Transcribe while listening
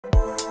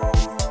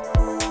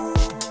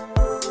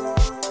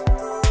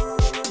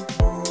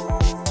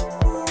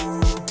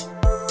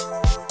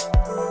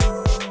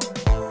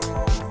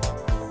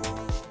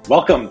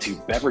Welcome to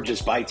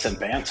Beverages, Bites, and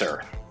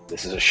Banter.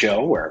 This is a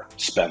show where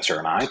Spencer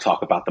and I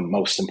talk about the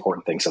most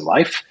important things in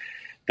life,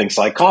 things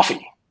like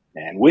coffee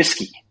and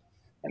whiskey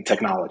and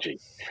technology,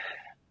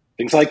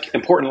 things like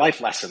important life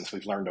lessons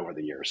we've learned over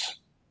the years.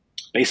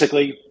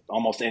 Basically,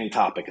 almost any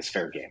topic is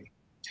fair game.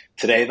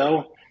 Today,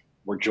 though,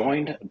 we're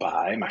joined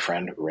by my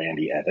friend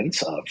Randy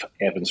Evans of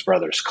Evans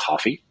Brothers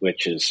Coffee,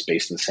 which is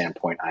based in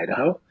Sandpoint,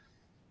 Idaho.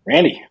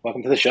 Randy,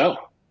 welcome to the show.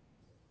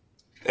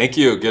 Thank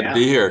you. Good to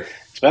be here.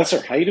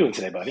 Spencer, how you doing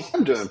today, buddy?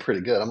 I'm doing pretty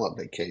good. I'm on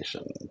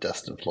vacation in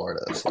Destin,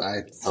 Florida. It's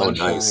nice,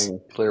 sunshine, nice.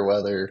 Clear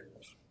weather.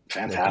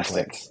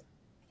 Fantastic.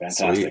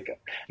 Fantastic. Sweet.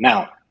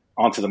 Now,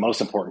 on to the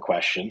most important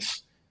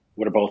questions.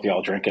 What are both of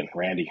y'all drinking?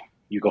 Randy,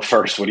 you go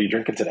first. What are you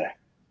drinking today?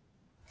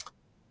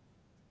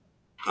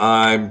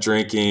 I'm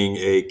drinking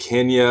a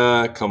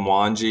Kenya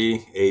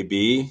Kamwanji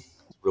AB.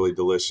 Really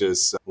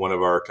delicious. One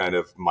of our kind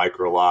of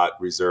micro lot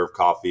reserve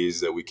coffees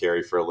that we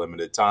carry for a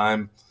limited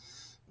time.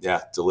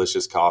 Yeah,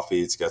 delicious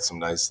coffee. It's got some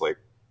nice like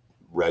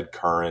red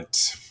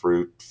currant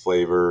fruit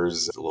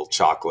flavors, a little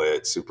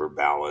chocolate, super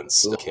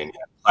balanced. Kenya,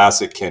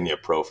 classic Kenya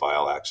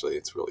profile. Actually,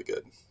 it's really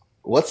good.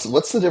 What's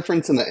the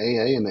difference in the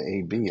AA and the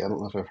AB? I don't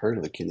know if I've heard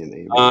of the Kenyan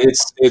AB.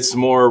 It's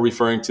more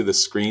referring to the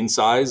screen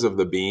size of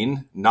the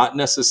bean, not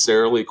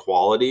necessarily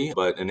quality,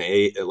 but an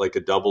A, like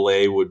a double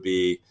A, would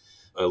be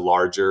a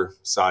larger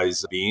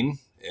size bean,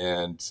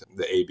 and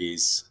the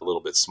AB's a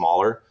little bit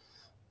smaller.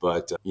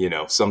 But,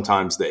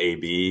 sometimes the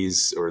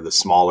ABs or the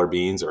smaller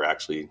beans are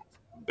actually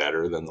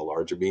better than the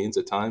larger beans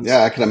at times.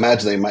 Yeah, I can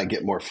imagine they might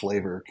get more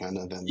flavor kind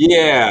of.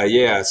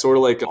 Yeah. Sort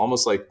of like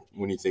almost like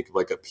when you think of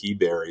like a pea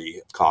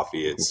berry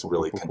coffee, it's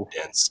really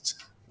condensed,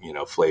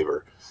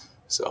 flavor.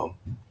 So,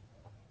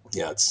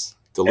 yeah, it's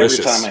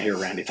delicious. Every time I hear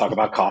Randy talk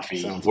about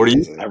coffee,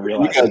 I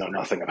realize I know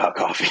nothing about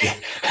coffee.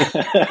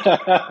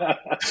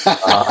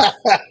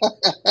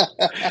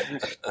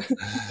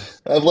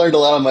 I've learned a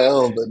lot on my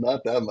own, but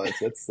not that much.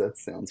 That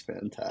sounds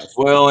fantastic.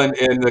 Well,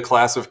 and the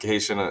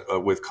classification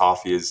with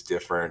coffee is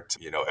different,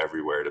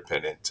 everywhere,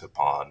 dependent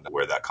upon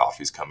where that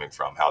coffee is coming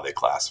from, how they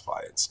classify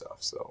it and stuff.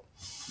 So,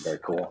 very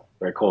cool.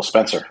 Very cool.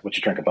 Spencer, what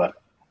you drinking, bud?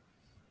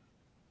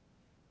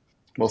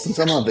 Well, since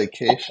I'm on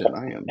vacation,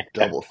 I am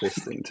double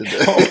fisting today.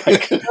 Oh my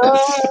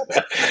goodness.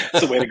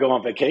 That's a way to go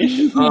on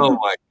vacation. Oh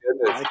my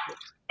goodness.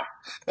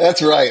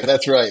 That's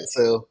right.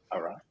 So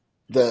all right.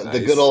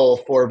 The good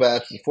old four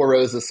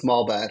roses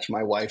small batch,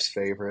 my wife's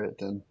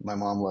favorite, and my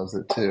mom loves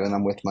it too, and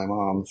I'm with my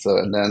mom. So,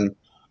 and then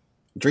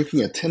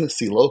drinking a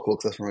Tennessee local,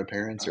 because that's where my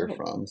parents are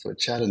from, so a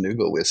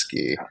Chattanooga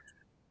whiskey. Wow.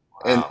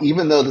 And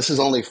even though this is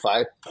only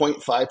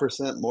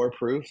 5.5% more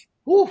proof,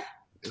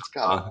 it's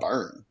got a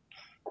burn.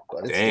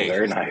 But it's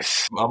very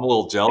nice. I'm a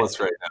little jealous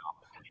right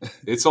now.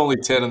 It's only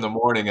 10 in the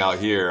morning out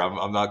here.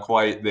 I'm not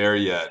quite there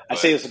yet. I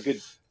say it's a good.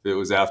 If it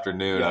was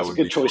afternoon, it's a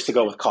good choice to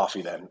go with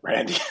coffee then,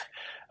 Randy.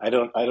 I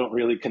don't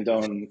really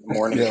condone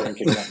morning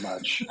drinking that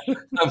much.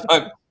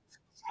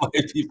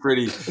 might be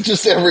pretty.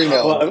 Just every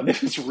now. Well,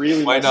 if it's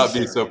really might not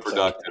be so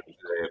productive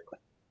today.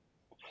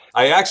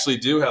 I actually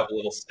do have a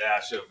little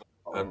stash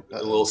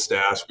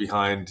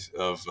behind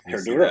of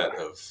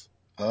that.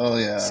 Oh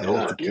yeah,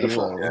 so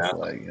beautiful. Yeah.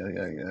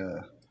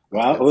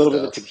 Well, a little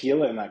bit of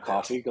tequila in that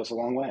coffee goes a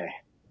long way.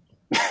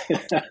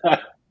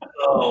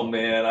 Oh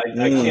man, I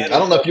can't. I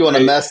don't know if you want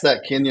to mess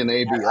that Kenyan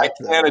AB. I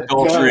can't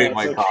adulterate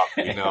my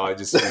coffee. I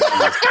just.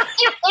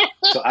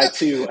 So I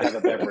too have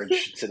a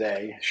beverage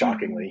today,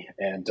 shockingly,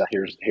 and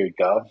here you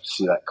go.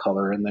 See that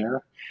color in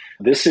there?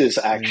 This is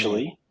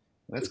actually.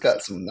 It's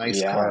got some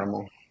nice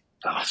caramel.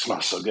 Oh, it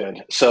smells so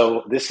good.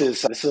 So this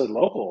is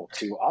local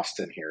to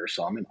Austin here.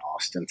 So I'm in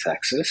Austin,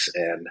 Texas,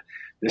 and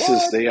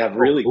they have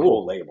really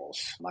cool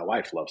labels. My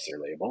wife loves their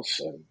labels,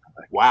 and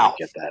I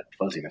get that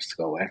fuzziness to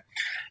go away.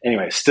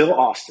 Anyway, Still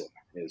Austin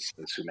is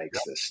who makes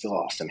this. Still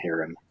Austin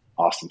here in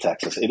Austin,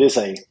 Texas. It is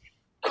a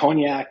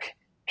cognac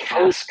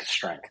cask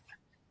strength.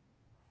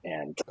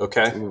 And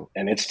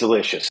it's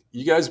delicious.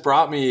 You guys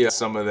brought me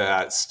some of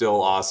that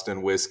Still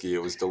Austin whiskey.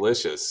 It was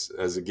delicious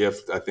as a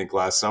gift, I think,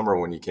 last summer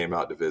when you came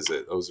out to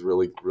visit. It was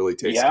really, really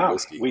tasty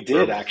whiskey. We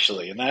did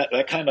actually. And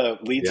that kind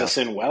of leads us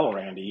in well,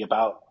 Randy,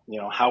 about,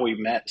 how we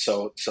met.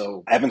 So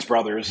Evans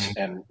Brothers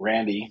and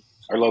Randy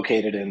are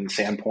located in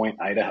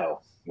Sandpoint,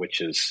 Idaho, which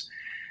is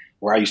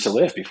where I used to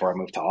live before I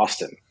moved to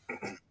Austin.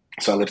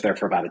 So I lived there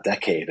for about a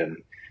decade,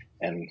 and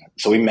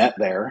so we met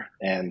there,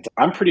 and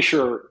I'm pretty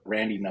sure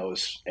Randy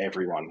knows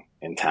everyone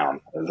in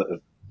town.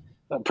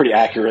 A pretty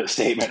accurate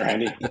statement,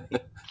 Randy.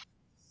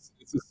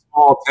 It's a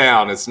small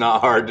town. It's not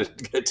hard to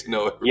get to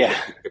know everybody.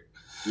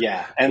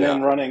 Yeah. And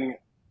then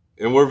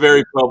and we're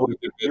very public.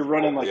 You're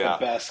running the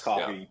best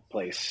coffee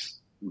place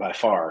by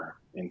far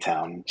in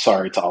town.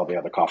 Sorry to all the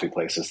other coffee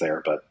places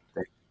there, but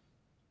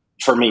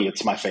for me,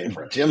 it's my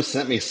favorite. Jim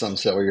sent me some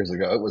several years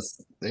ago.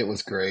 It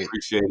was great.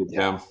 Appreciate it,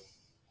 Jim.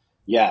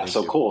 Yeah,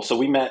 so cool. So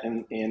we met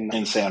in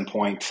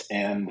Sandpoint,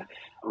 and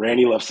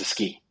Randy loves to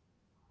ski.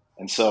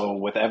 And so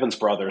with Evans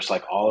Brothers,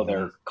 like all of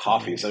their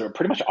coffees,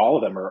 pretty much all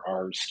of them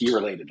are ski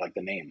related, like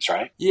the names,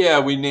 right? Yeah,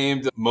 we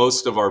named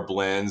most of our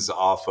blends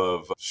off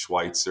of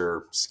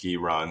Schweitzer ski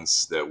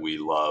runs that we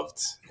loved,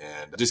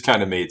 and it just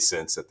kind of made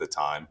sense at the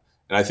time.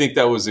 And I think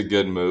that was a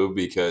good move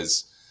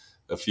because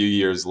a few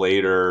years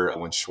later,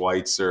 when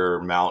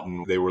Schweitzer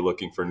Mountain, they were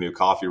looking for new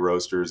coffee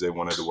roasters. They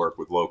wanted to work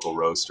with local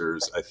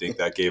roasters. I think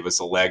that gave us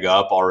a leg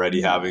up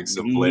already having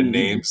some blend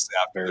names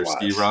after their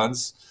ski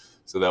runs.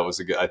 So that was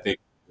a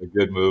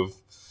good move.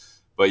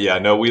 But yeah,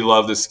 no, we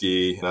love the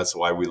ski. That's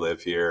why we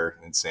live here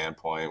in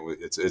Sandpoint.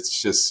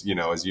 It's just,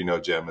 as you know,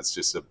 Jim, it's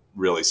just a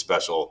really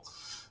special,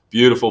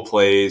 beautiful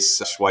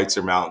place.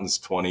 Schweitzer Mountain's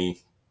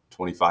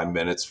 25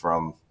 minutes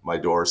from my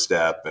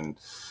doorstep. And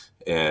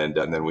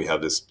then we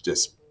have this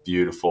just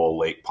beautiful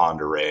Lake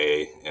Pend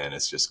Oreille, and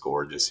it's just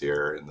gorgeous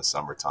here in the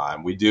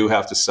summertime. We do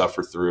have to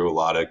suffer through a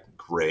lot of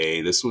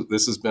gray. This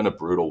has been a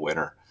brutal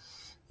winter.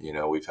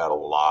 We've had a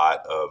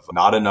lot of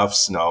not enough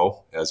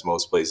snow, as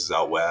most places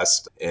out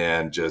west,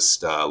 and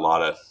just a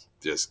lot of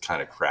just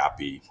kind of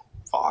crappy,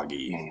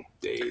 foggy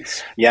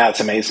days. Yeah, it's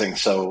amazing.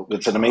 So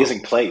it's an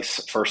amazing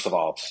place. First of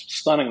all, it's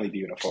stunningly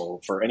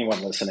beautiful. For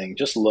anyone listening,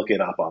 just look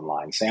it up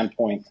online.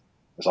 Sandpoint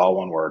is all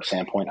one word,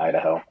 Sandpoint,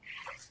 Idaho.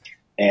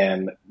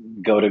 And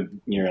go to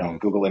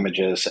Google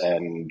Images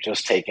and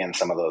just take in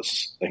some of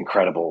those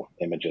incredible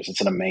images.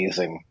 It's an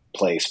amazing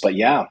place. But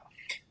yeah,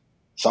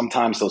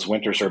 sometimes those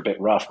winters are a bit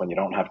rough when you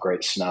don't have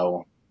great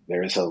snow.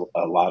 There is a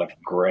lot of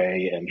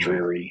gray and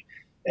dreary.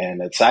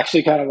 And it's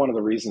actually kind of one of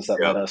the reasons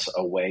that led us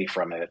away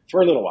from it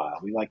for a little while.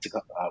 We like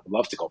to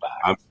love to go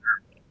back.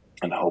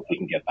 And I hope we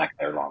can get back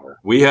there longer.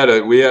 We had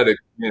a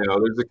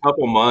there's a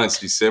couple months,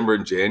 December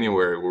and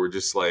January, where we're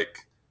just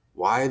like,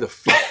 why the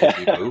fuck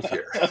did we move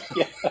here?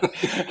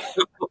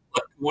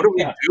 What are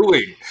we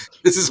doing?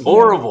 This is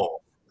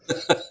horrible.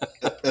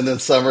 And then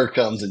summer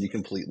comes and you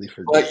completely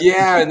forget. But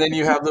yeah, and then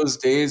you have those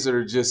days that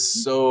are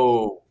just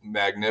so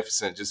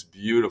magnificent, just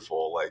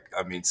beautiful,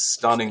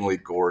 stunningly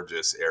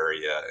gorgeous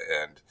area.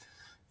 And,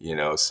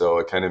 so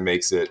it kind of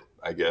makes it,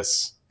 I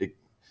guess,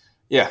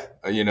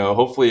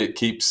 hopefully it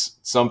keeps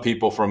some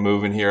people from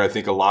moving here. I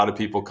think a lot of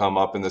people come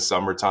up in the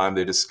summertime,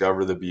 they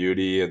discover the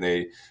beauty and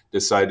they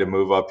decide to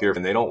move up here,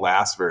 and they don't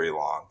last very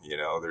long.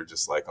 They're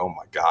just like, oh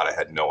my God, I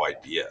had no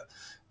idea.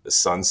 The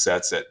sun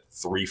sets at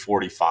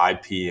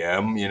 3:45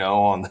 p.m.,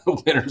 on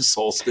the winter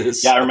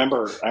solstice. Yeah, I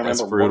remember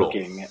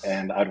working,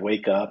 and I'd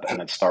wake up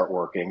and I'd start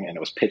working and it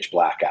was pitch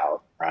black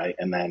out, right?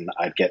 And then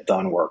I'd get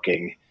done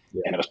working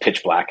and it was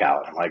pitch black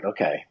out. I'm like,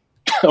 okay,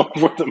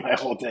 what my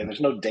whole day?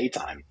 There's no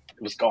daytime.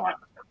 It was gone.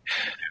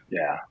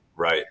 Yeah.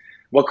 Right.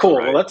 Well, cool.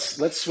 Right. Well,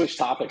 let's switch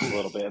topics a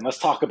little bit and let's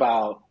talk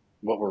about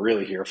what we're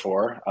really here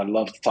for. I'd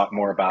love to talk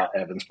more about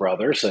Evans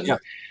Brothers and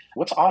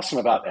what's awesome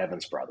about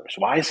Evans Brothers.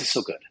 Why is it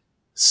so good?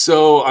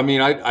 So,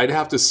 I'd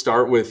have to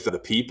start with the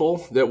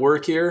people that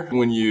work here.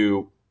 When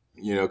you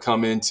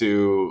come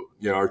into,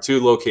 our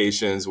two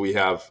locations, we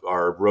have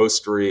our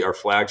roastery, our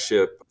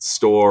flagship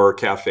store,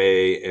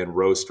 cafe, and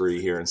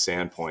roastery here in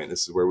Sandpoint.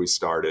 This is where we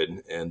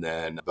started. And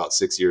then about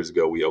 6 years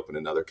ago, we opened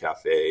another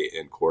cafe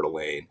in Coeur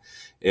d'Alene.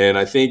 And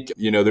I think,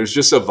 there's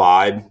just a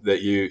vibe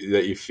that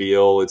you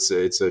feel. It's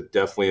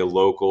definitely a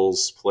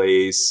locals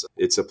place.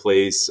 It's a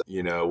place,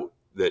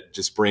 that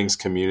just brings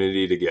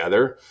community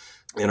together.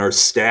 And our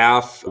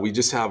staff, we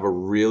just have a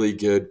really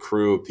good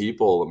crew of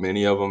people.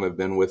 Many of them have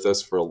been with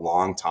us for a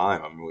long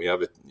time. We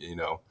have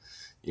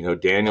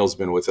Daniel's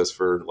been with us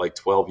for like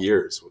 12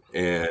 years,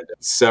 and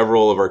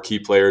several of our key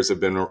players have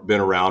been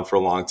around for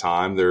a long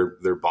time.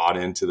 They're bought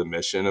into the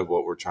mission of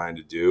what we're trying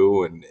to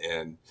do,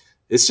 and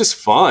it's just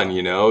fun.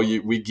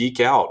 We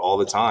geek out all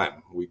the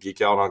time. We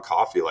geek out on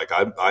coffee. Like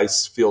I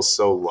feel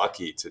so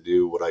lucky to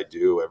do what I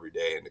do every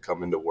day and to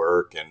come into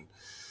work. And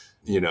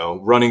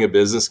running a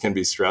business can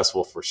be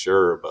stressful for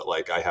sure, but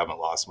I haven't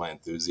lost my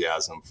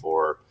enthusiasm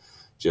for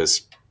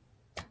just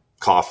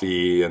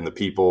coffee and the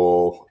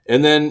people.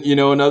 And then,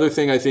 another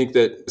thing I think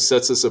that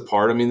sets us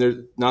apart,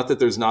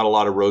 there's not a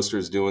lot of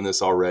roasters doing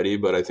this already,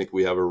 but I think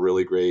we have a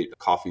really great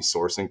coffee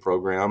sourcing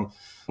program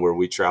where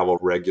we travel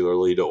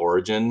regularly to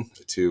Origin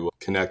to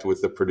connect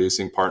with the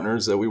producing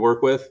partners that we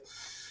work with.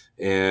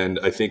 And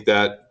I think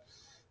that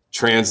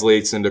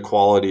translates into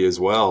quality as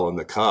well in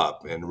the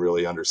cup and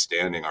really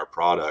understanding our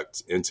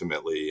product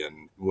intimately.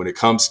 And when it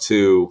comes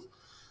to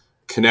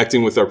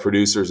connecting with our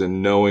producers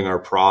and knowing our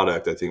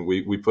product, I think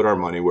we put our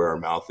money where our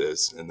mouth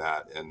is in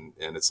that. And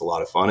it's a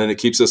lot of fun, and it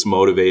keeps us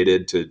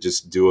motivated to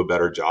just do a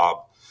better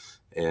job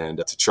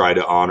and to try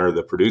to honor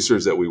the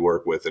producers that we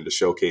work with and to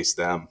showcase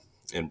them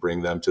and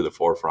bring them to the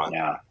forefront.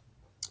 Yeah.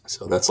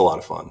 So that's a lot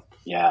of fun.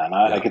 Yeah, and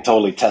I could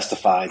totally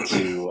testify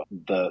to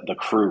the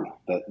crew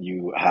that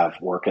you have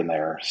working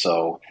there.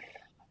 So,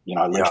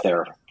 I lived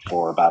there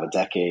for about a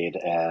decade,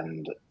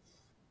 and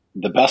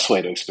the best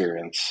way to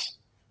experience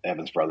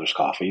Evans Brothers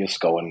coffee is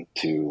going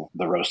to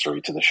the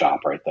roastery, to the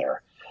shop right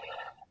there.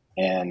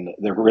 And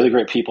they're really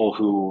great people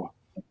who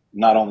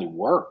not only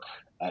work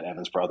at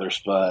Evans Brothers,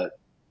 but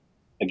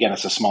again,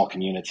 it's a small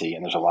community,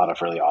 and there's a lot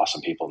of really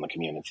awesome people in the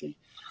community.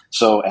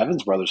 So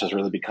Evans Brothers has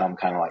really become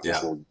kind of like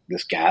Yeah.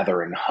 this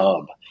gathering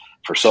hub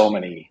for so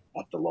many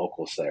of the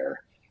locals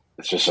there.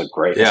 It's just it's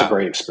a Yeah.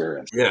 great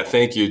experience. Yeah,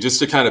 thank you. Just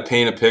to kind of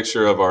paint a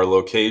picture of our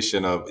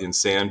location in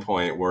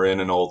Sandpoint, we're in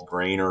an old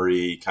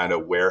granary kind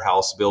of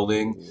warehouse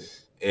building.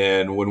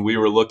 And when we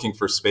were looking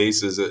for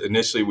spaces,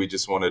 initially we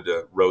just wanted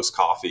to roast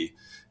coffee.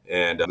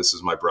 And this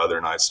is my brother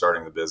and I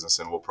starting the business,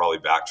 and we'll probably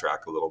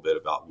backtrack a little bit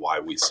about why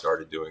we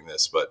started doing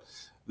this. But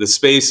the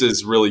space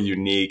is really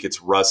unique.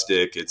 It's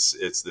rustic.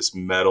 It's this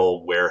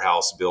metal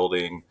warehouse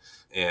building,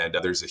 and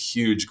there's a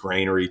huge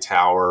granary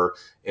tower.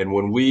 And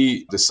when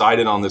we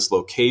decided on this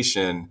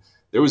location,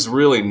 there was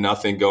really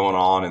nothing going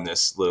on in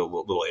this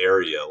little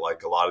area.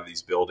 Like a lot of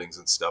these buildings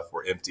and stuff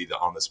were empty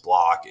on this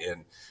block,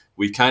 and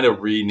we kind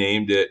of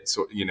renamed it,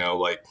 so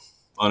like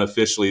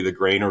unofficially, the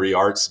Granary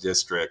Arts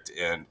District.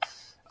 And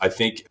I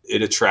think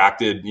it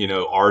attracted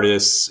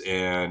artists,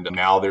 and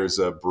now there's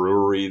a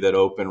brewery that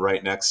opened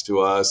right next to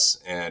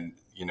us, and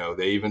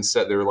they even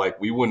said, they're like,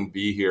 we wouldn't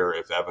be here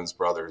if Evans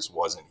Brothers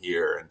wasn't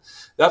here. And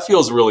that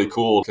feels really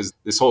cool, because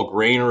this whole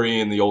granary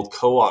and the old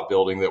co-op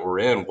building that we're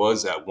in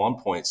was at one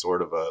point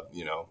sort of a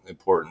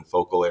important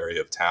focal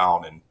area of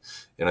town,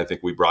 and I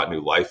think we brought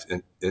new life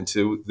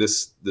into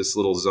this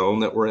little zone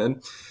that we're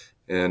in,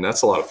 and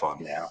that's a lot of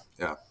fun.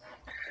 Yeah.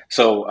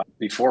 So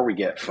before we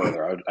get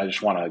further, I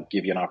just want to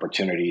give you an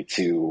opportunity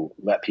to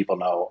let people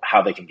know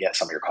how they can get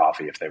some of your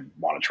coffee if they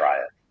want to try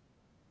it.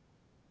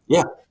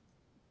 Yeah.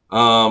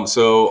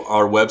 So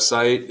our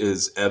website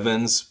is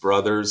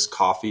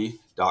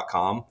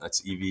evansbrotherscoffee.com.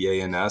 That's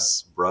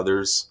EVANS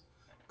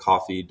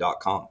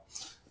brotherscoffee.com.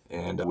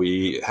 And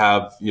we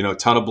have, a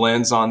ton of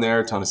blends on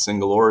there, a ton of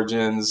single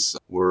origins.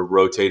 We're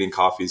rotating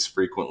coffees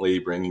frequently,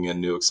 bringing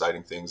in new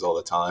exciting things all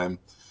the time.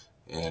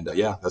 And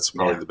that's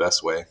probably the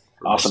best way.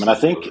 Awesome. And I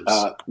think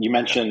you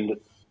mentioned,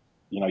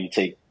 you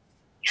take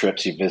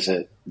trips, you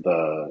visit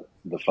the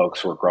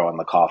folks who are growing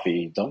the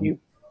coffee. Don't you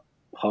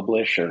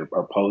publish or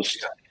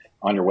post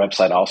on your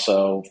website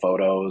also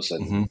photos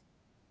and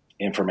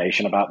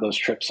information about those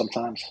trips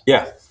sometimes?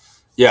 Yeah,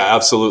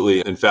 absolutely.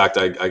 In fact,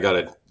 I got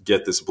to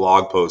get this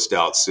blog post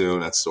out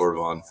soon. That's sort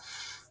of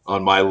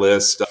on my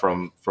list.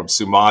 From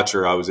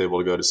Sumatra, I was able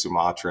to go to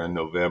Sumatra in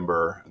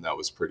November, and that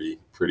was pretty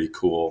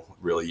cool,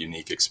 really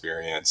unique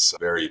experience.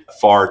 Very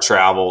far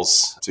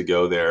travels to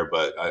go there,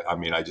 but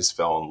I just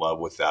fell in love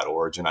with that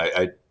origin.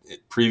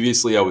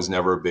 Previously, I was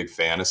never a big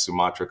fan of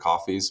Sumatra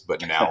coffees,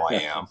 but now I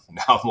am.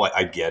 Now I'm like,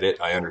 I get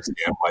it. I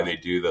understand why they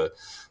do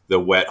the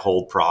wet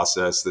hold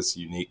process that's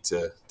unique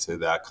to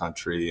that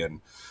country.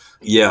 And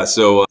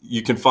so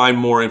you can find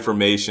more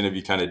information if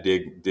you kind of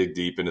dig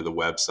deep into the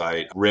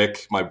website.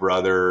 Rick, my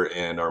brother,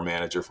 and our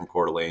manager from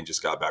Coeur d'Alene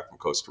just got back from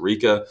Costa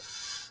Rica.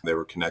 They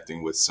were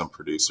connecting with some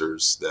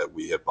producers that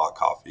we have bought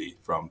coffee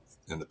from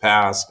in the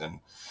past,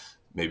 and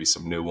maybe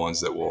some new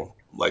ones that we'll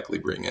likely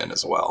bring in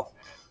as well.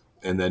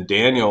 And then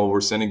we're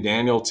sending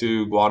Daniel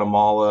to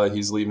Guatemala.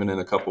 He's leaving in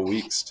a couple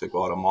weeks to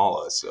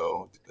Guatemala.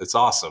 So it's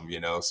awesome,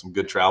 some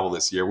good travel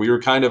this year. We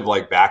were kind of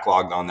like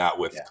backlogged on that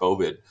with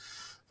COVID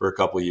for a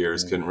couple of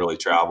years, couldn't really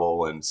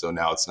travel. And so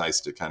now it's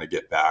nice to kind of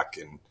get back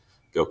and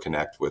go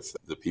connect with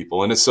the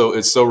people. And it's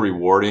so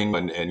rewarding.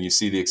 And you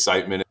see the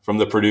excitement from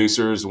the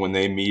producers when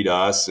they meet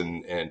us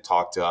and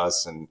talk to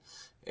us and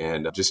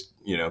just,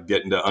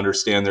 getting to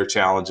understand their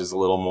challenges a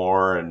little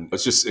more. And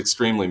it's just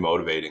extremely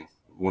motivating.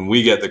 When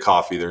we get the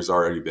coffee, there's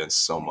already been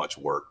so much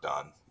work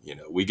done.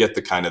 We get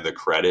the kind of the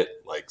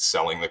credit, like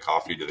selling the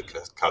coffee to the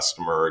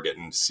customer,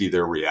 getting to see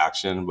their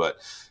reaction, but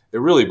it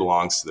really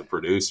belongs to the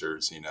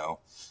producers,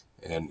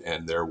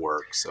 and their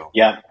work. So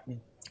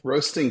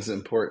roasting's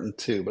important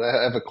too. But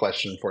I have a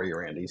question for you,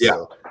 Randy. Yeah.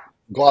 So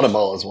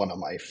Guatemala is one of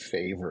my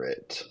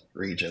favorite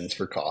regions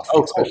for coffee.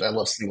 Especially, I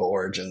love single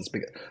origins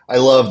because I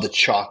love the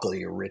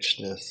chocolatey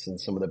richness and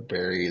some of the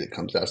berry that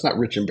comes out. It's not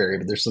rich in berry,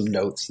 but there's some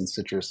notes and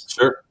citrus.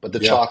 Sure. But the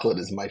chocolate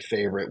is my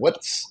favorite.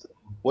 What's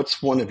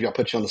one, if I'll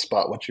put you on the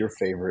spot, what's your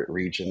favorite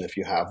region if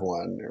you have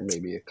one, or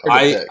maybe a couple?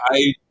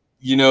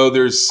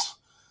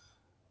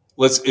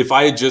 If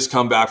I had just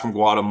come back from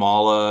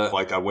Guatemala,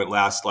 like I went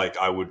last, like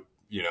I would,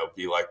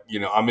 be like,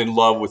 I'm in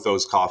love with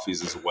those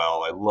coffees as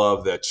well. I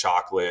love the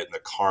chocolate and the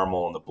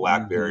caramel and the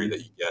blackberry that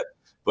you get.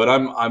 But I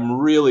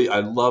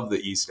love the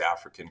East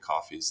African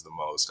coffees the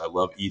most. I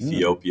love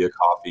Ethiopia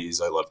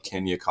coffees. I love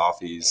Kenya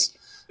coffees.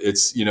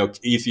 It's,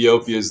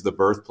 Ethiopia is the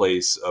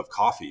birthplace of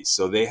coffee.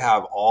 So they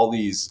have all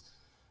these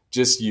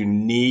just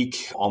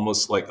unique,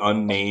 almost like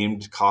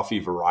unnamed coffee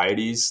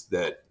varieties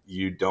that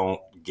you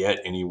don't get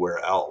anywhere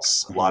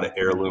else. A lot of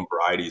heirloom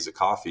varieties of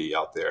coffee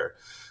out there.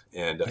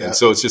 And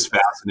so it's just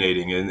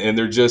fascinating. And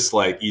they're just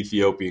like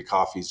Ethiopian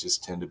coffees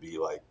just tend to be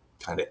like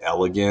kind of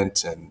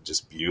elegant and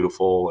just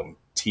beautiful and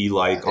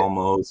tea-like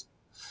almost.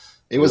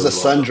 It was a Really love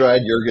it.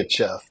 sun-dried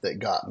Yirgacheffe that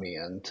got me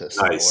into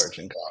single Nice.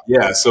 origin coffee.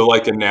 Yeah, so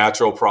like a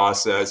natural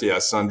process. Yeah,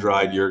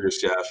 sun-dried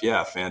Yirgacheffe.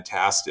 Yeah,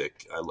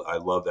 fantastic. I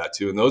love that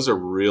too. And those are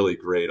really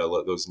great. I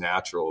love those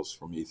naturals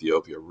from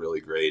Ethiopia are really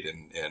great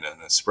in an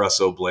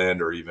espresso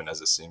blend or even as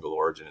a single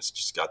origin. It's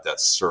just got that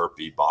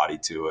syrupy body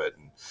to it.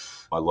 And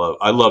I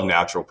love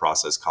natural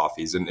processed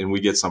coffees. And we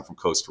get some from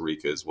Costa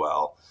Rica as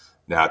well,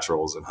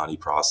 naturals and honey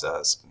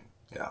processed.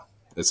 Yeah,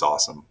 it's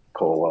awesome.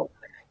 Cool. Well,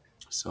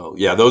 so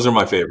yeah, those are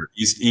my favorite.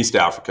 East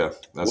Africa.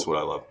 That's what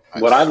I love.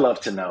 what I'd love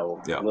to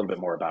know Yeah. a little bit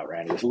more about,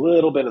 Randy, is a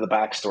little bit of the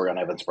backstory on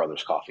Evans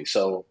Brothers Coffee.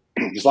 So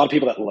there's a lot of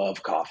people that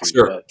love coffee,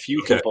 Sure. but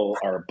few Okay. people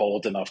are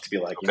bold enough to be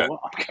like, you Okay. know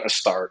what, I'm going to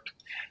start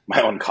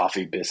my own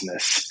coffee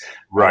business.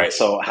 Right.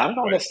 So how did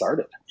all Right. this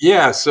started?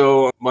 Yeah,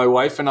 so my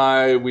wife and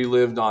I, we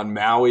lived on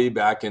Maui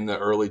back in the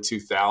early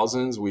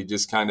 2000s.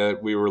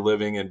 We were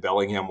living in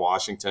Bellingham,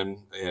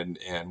 Washington,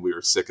 and we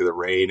were sick of the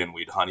rain, and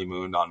we'd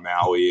honeymooned on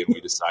Maui, and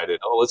we decided,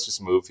 let's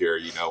just move here.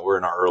 You know, we're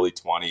in our early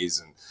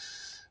 20s,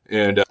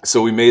 and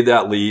so we made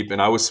that leap.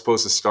 And I was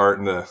supposed to start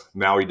in the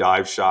Maui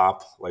dive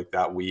shop like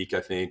that week,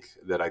 I think,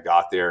 that I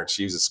got there. And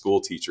she was a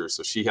school teacher,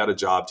 so she had a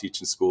job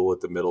teaching school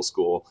at the middle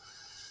school.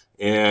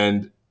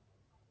 And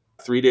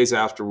 3 days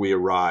after we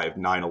arrived,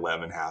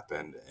 9/11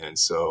 happened. And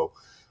so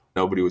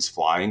nobody was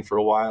flying for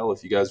a while.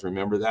 If you guys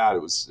remember that,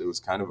 it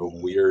was kind of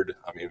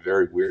a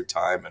very weird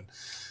time.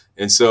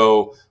 And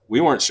so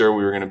we weren't sure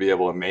we were going to be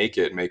able to make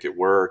it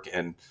work.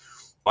 And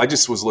I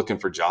just was looking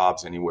for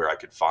jobs anywhere I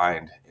could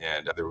find.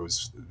 And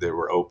they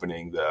were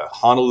opening the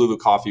Honolulu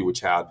Coffee, which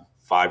had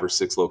 5 or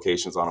 6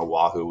 locations on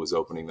Oahu, was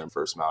opening their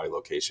first Maui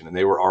location. And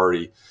they were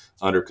already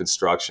under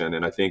construction.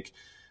 And I think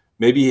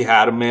maybe he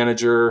had a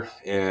manager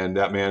and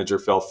that manager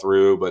fell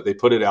through, but they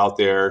put it out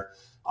there.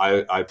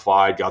 I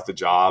applied, got the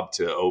job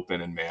to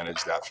open and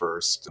manage that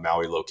first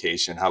Maui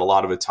location, had a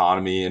lot of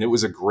autonomy, and it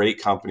was a great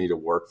company to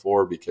work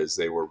for because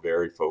they were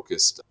very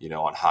focused,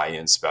 on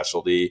high-end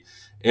specialty.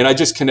 And I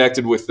just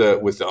connected with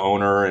the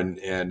owner and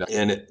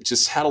it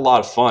just had a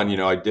lot of fun.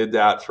 I did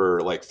that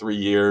for like 3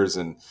 years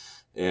and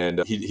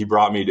he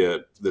brought me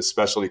to the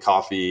specialty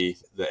coffee,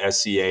 the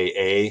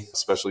SCAA,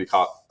 Specialty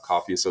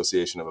Coffee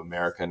Association of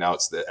America. Now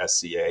it's the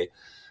SCA,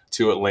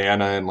 to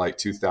Atlanta in like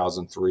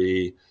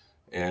 2003.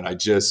 And I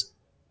just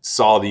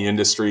saw the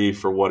industry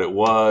for what it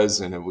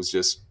was. And it was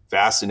just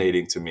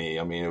fascinating to me.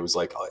 I mean, it was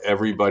like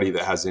everybody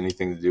that has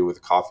anything to do with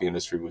the coffee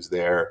industry was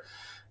there.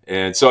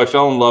 And so I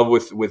fell in love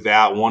with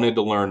that, wanted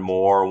to learn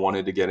more,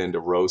 wanted to get into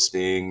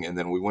roasting. And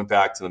then we went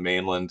back to the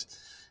mainland.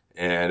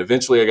 And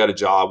eventually I got a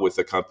job with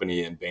a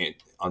company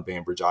on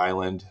Bainbridge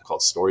Island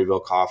called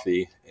Storyville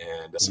Coffee.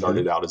 And I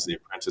started out as the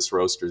apprentice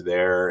roaster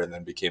there and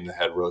then became the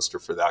head roaster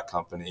for that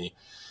company.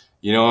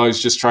 I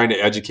was just trying to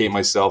educate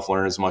myself,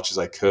 learn as much as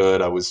I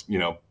could. I was,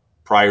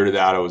 prior to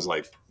that, I was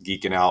like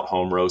geeking out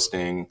home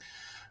roasting.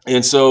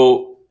 And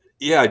so,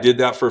 yeah, I did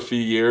that for a few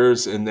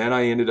years. And then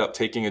I ended up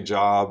taking a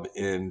job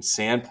in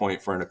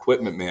Sandpoint for an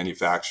equipment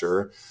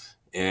manufacturer.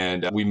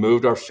 And we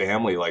moved our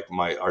family, like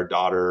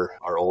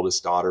our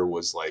oldest daughter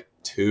was like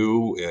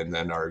 2, and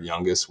then our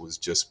youngest was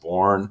just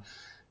born.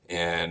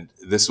 And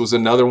this was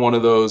another one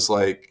of those,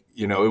 like,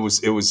 it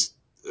was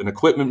an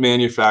equipment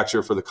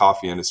manufacturer for the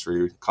coffee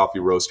industry, coffee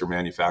roaster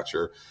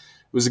manufacturer.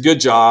 It was a good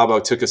job. I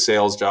took a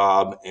sales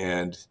job,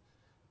 and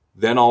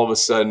then all of a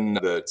sudden,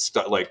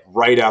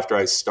 right after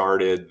I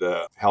started,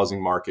 the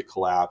housing market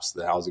collapsed,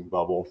 the housing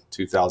bubble,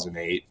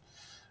 2008.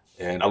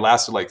 And I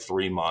lasted like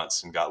 3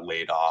 months and got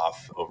laid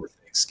off over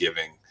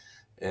Thanksgiving.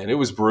 And it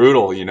was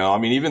brutal, I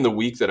mean, even the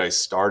week that I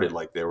started,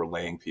 like they were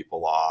laying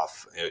people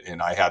off,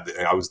 and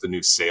I was the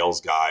new sales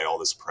guy, all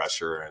this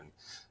pressure, and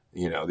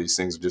these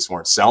things just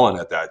weren't selling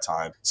at that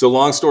time. So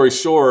long story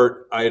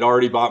short, I had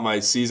already bought my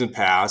season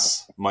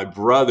pass. My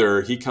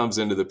brother, he comes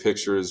into the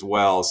picture as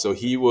well. So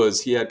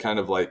he had kind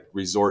of like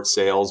resort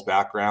sales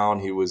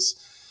background. He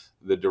was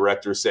the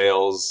director of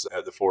sales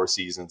at the Four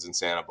Seasons in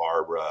Santa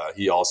Barbara.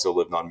 He also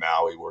lived on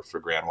Maui, worked for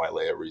Grand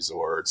Wailea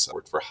Resorts,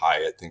 worked for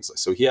Hyatt, things like.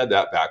 So he had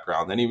that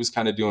background. Then he was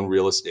kind of doing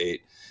real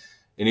estate.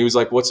 And he was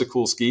like, what's a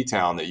cool ski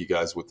town that you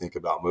guys would think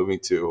about moving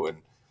to? And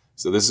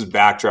so this is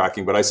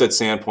backtracking, but I said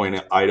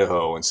Sandpoint,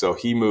 Idaho. And so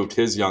he moved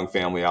his young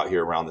family out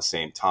here around the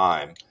same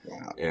time.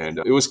 Wow. And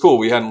it was cool.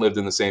 We hadn't lived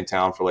in the same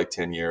town for like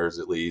 10 years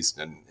at least.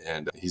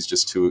 And he's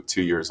just two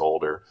years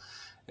older.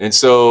 And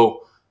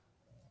so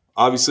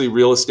obviously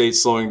real estate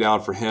slowing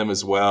down for him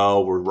as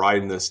well. We're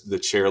riding the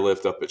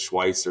chairlift up at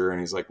Schweitzer,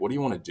 and he's like, what do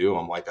you want to do?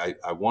 I'm like,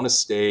 I want to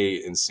stay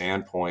in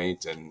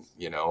Sandpoint, and,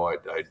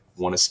 I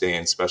want to stay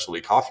in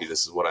specialty coffee.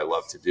 This is what I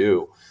love to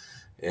do.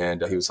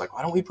 And he was like,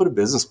 why don't we put a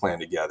business plan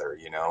together,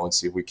 and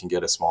see if we can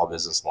get a small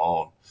business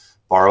loan,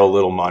 borrow a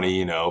little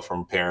money,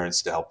 from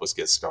parents to help us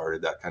get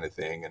started, that kind of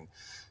thing. And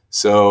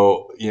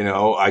so,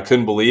 I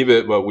couldn't believe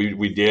it, but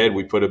we did.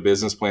 We put a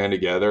business plan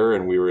together,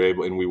 and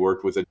we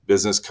worked with a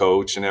business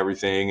coach and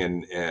everything,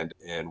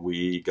 and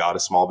we got a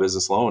small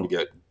business loan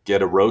to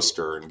get a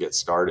roaster and get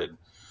started.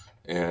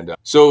 And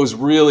so it was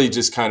really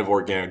just kind of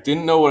organic.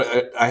 Didn't know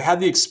I had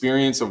the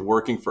experience of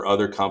working for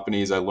other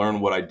companies. I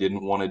learned what I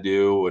didn't want to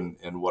do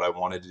and what I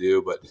wanted to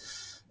do. But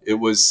it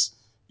was,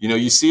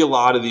 you see a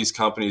lot of these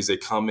companies, they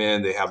come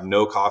in, they have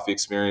no coffee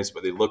experience,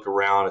 but they look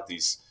around at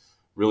these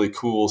really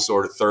cool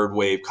sort of third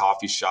wave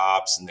coffee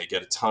shops and they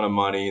get a ton of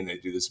money and they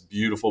do this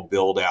beautiful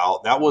build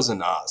out. That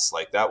wasn't us.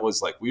 Like that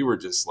was like, we were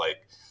just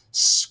like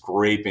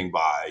scraping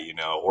by,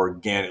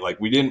 organic. Like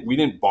we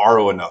didn't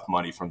borrow enough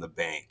money from the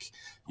bank,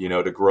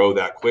 to grow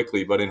that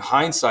quickly. But in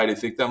hindsight, I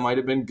think that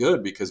might've been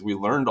good because we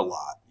learned a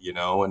lot,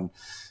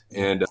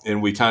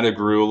 and we kind of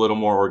grew a little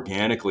more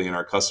organically and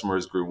our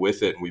customers grew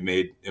with it. And we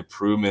made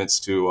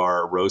improvements to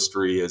our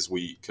roastery as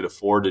we could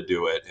afford to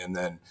do it. And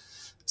then,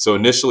 so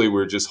initially we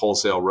were just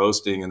wholesale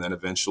roasting. And then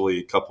eventually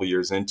a couple of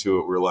years into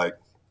it, we're like,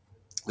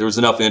 there was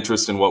enough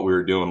interest in what we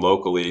were doing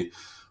locally.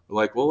 We're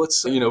like, well,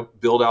 let's,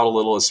 build out a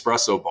little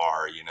espresso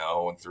bar,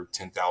 and threw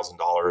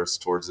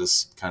 $10,000 towards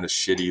this kind of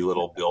shitty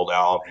little build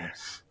out.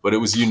 But it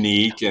was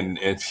unique and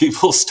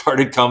people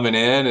started coming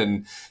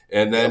in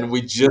and then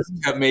we just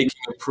kept making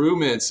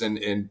improvements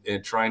and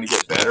trying to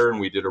get better. And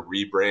we did a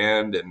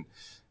rebrand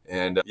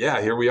and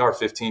here we are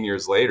 15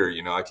 years later.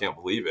 I can't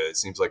believe it. It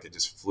seems like it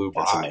just flew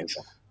by. That's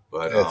amazing.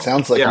 But it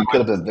sounds like you could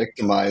have been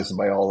victimized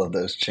by all of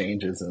those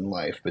changes in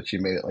life, but you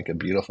made it like a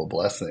beautiful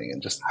blessing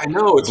and just I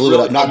know it's blew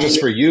really, it up, not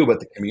just for you, but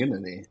the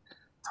community.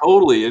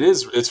 Totally. It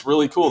is. It's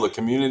really cool. The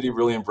community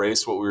really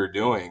embraced what we were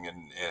doing.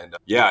 And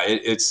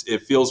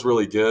it feels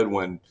really good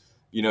when,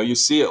 you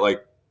see it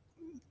like,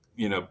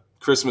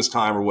 Christmas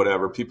time or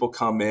whatever, people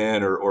come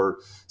in or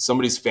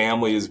somebody's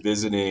family is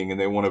visiting and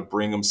they want to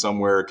bring them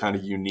somewhere kind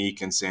of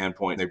unique in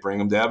Sandpoint. And they bring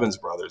them to Evans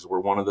Brothers. We're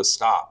one of the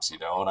stops,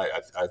 and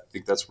I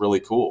think that's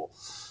really cool.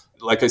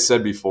 Like I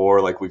said before,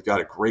 like we've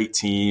got a great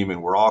team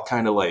and we're all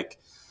kind of like,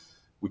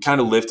 we kind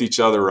of lift each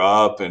other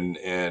up and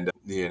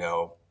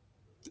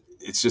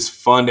it's just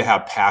fun to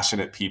have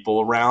passionate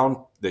people around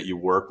that you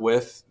work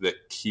with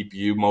that keep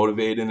you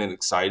motivated and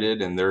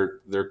excited. And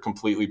they're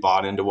completely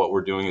bought into what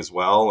we're doing as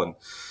well. And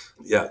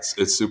yeah,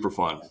 it's super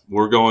fun.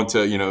 We're going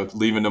to,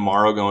 leaving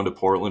tomorrow, going to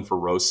Portland for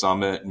Roast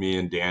Summit, me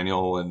and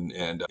Daniel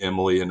and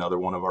Emily, another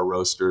one of our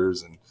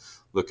roasters, and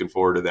looking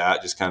forward to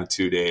that. Just kind of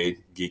 2-day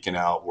geeking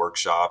out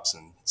workshops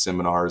and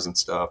seminars and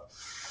stuff.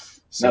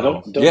 So,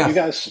 now, don't you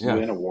guys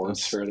win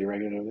awards fairly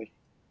regularly?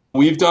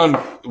 We've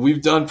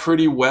done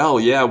pretty well.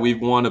 Yeah, we've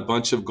won a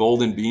bunch of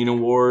Golden Bean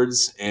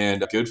Awards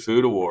and Good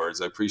Food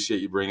Awards. I appreciate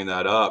you bringing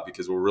that up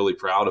because we're really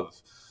proud of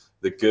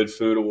the Good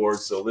Food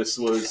Awards. So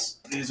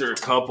these are a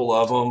couple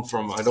of them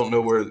from, I don't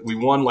know where we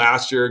won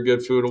last year, a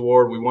Good Food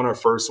Award. We won our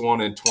first one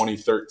in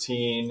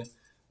 2013,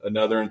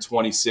 another in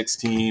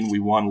 2016. We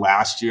won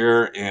last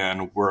year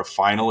and we're a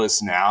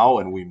finalist now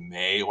and we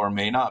may or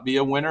may not be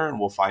a winner and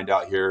we'll find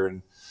out here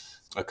in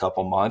a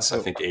couple months. So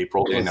I think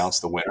April they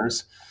announced the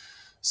winners.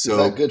 So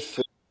is that Good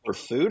Food for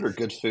food or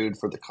Good Food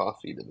for the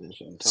coffee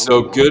division?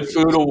 So Good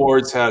Food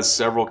Awards has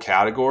several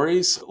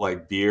categories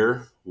like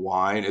beer,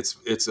 wine.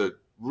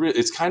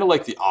 It's kind of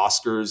like the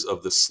Oscars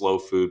of the slow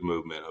food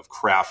movement, of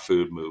craft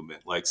food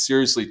movement. Like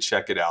seriously,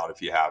 check it out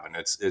if you haven't.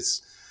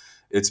 It's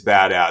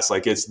badass.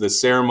 Like the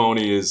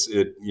ceremony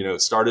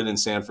it started in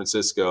San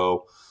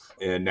Francisco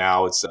and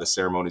now it's the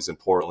ceremony's in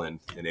Portland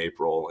in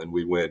April. And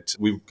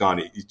we've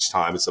gone each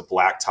time. It's a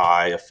black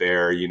tie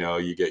affair.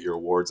 You get your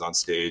awards on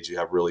stage. You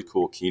have really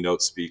cool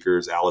keynote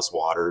speakers. Alice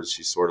Waters,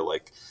 she's sort of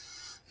like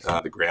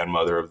the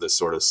grandmother of the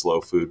sort of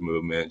slow food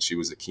movement. She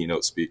was a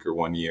keynote speaker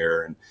one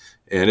year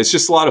and it's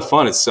just a lot of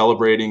fun. It's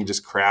celebrating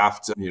just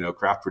craft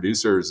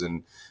producers.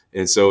 And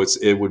so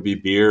it would be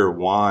beer,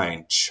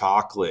 wine,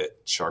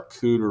 chocolate,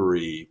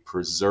 charcuterie,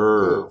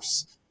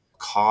 preserves,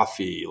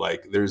 coffee.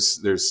 Like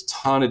there's a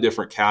ton of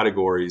different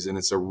categories and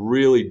it's a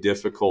really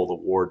difficult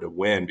award to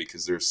win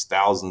because there's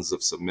thousands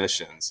of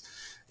submissions.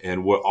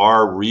 And what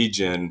our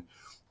region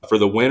for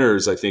the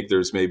winners, I think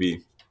there's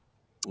maybe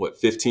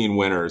 15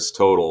 winners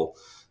total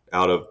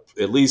out of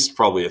at least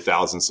probably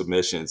 1,000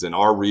 submissions. And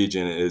our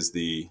region is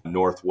the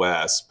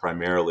Northwest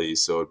primarily.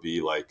 So it'd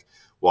be like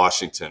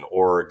Washington,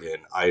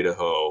 Oregon,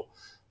 Idaho,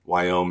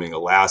 Wyoming,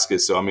 Alaska.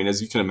 So, I mean,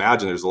 as you can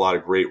imagine, there's a lot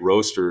of great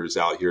roasters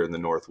out here in the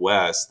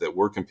Northwest that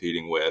we're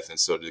competing with. And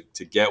so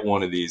to get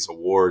one of these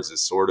awards is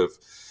sort of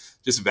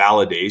just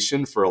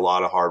validation for a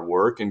lot of hard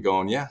work and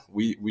going, yeah,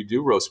 we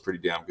do roast pretty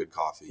damn good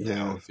coffee.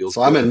 Yeah. It feels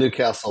so good. I'm in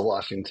Newcastle,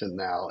 Washington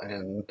now,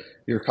 and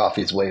your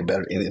coffee is way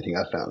better than anything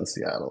I found in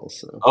Seattle.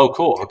 So. Oh,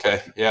 cool.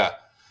 Okay. Yeah.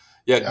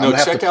 Yeah, I'm gonna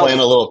have to plan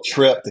a little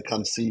trip to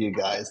come see you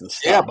guys and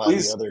stop by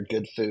the other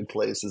good food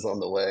places on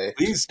the way.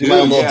 Please do my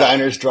own little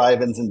diners,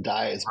 drive-ins, and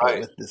dives, but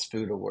with this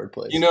food award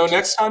place.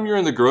 Next time you're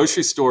in the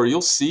grocery store,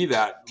 you'll see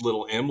that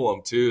little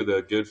emblem too,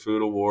 the Good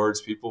Food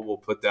Awards. People will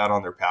put that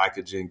on their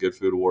packaging, Good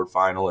Food Award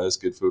finalist,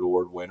 Good Food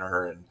Award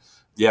winner. And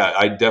yeah,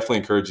 I definitely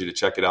encourage you to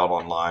check it out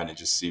online and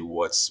just see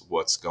what's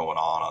going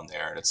on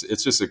there. And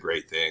it's just a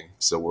great thing.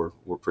 So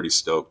we're pretty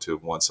stoked to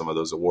have won some of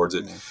those awards.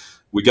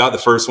 We got the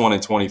first one in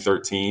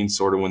 2013,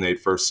 sort of when they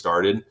first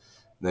started, and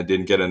then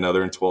didn't get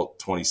another in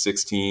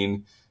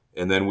 2016.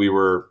 And then we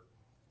were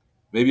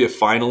maybe a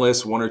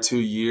finalist 1 or 2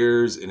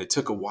 years. And it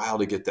took a while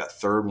to get that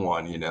third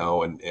one,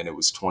 and it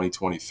was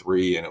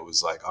 2023. And it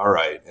was like, all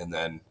right. And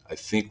then I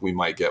think we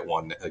might get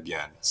one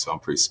again. So I'm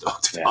pretty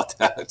stoked about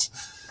that.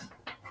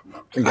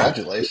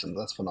 Congratulations.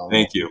 That's phenomenal.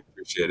 Thank you.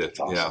 Appreciate it.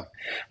 Awesome. Yeah.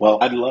 Well,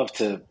 I'd love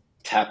to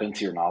tap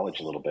into your knowledge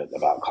a little bit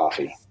about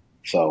coffee.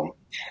 So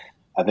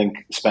I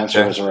think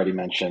Spencer has already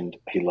mentioned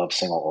he loves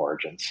single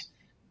origins.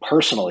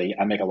 Personally,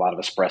 I make a lot of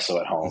espresso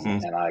at home,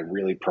 and I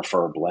really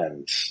prefer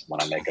blends when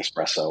I make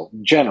espresso.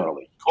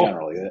 Generally,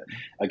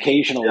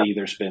 occasionally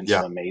there's been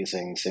some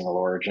amazing single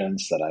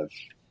origins that I've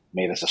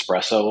made as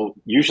espresso,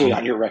 usually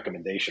on your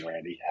recommendation,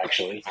 Randy,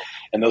 actually.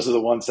 And those are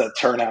the ones that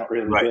turn out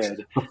really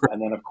good.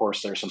 And then, of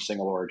course, there's some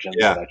single origins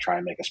that I try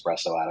and make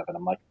espresso out of, and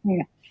I'm like,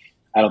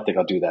 I don't think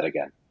I'll do that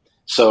again.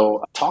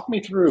 So talk me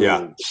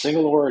through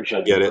single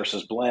origin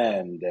versus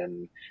blend,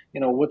 and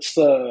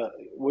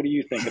what do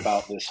you think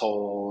about this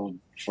whole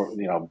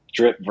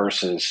drip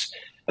versus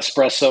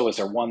espresso? Is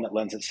there one that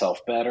lends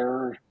itself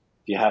better?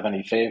 Do you have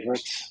any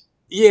favorites?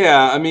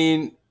 Yeah, I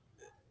mean,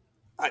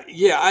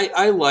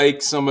 I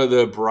like some of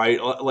the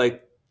bright,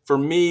 like for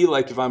me,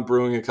 like if I'm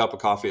brewing a cup of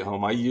coffee at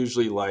home, I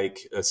usually like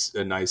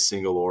a nice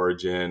single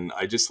origin.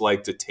 I just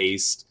like to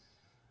taste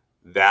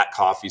that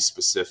coffee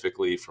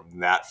specifically from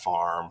that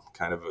farm,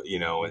 kind of,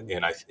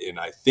 and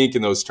I think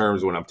in those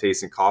terms when I'm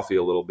tasting coffee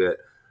a little bit.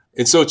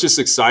 And so it's just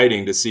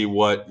exciting to see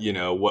what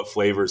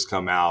flavors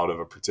come out of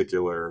a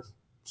particular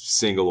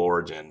single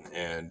origin.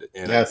 And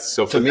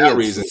so for that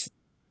reason,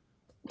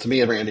 to me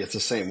and Randy, it's the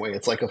same way.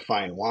 It's like a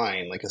fine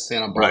wine, like a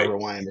Santa Barbara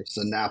wine versus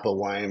a Napa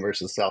wine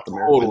versus South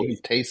America. Totally. You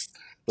taste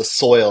the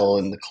soil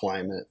and the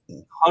climate.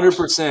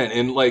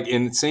 100%.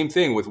 And same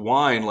thing with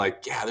wine,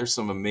 there's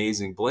some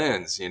amazing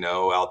blends,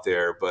 out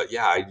there. But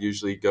I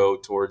usually go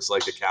towards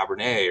like a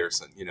Cabernet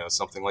or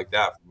something like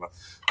that from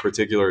a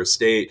particular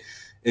estate.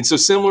 And so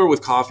similar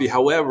with coffee.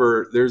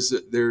 However,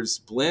 there's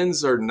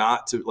blends are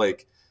not to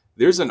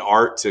there's an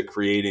art to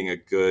creating a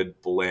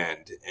good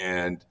blend.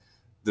 And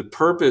the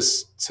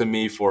purpose to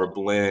me for a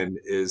blend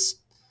is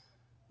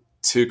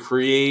to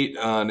create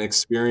an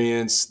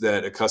experience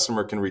that a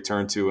customer can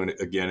return to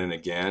again and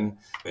again.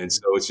 And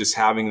so it's just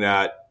having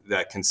that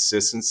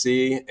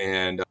consistency,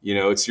 and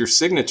it's your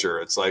signature.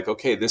 It's like,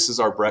 okay, this is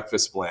our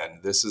breakfast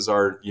blend. This is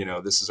our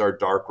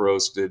dark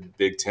roasted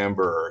big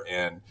timber,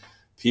 and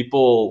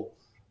people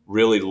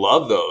really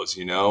love those,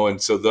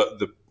 and so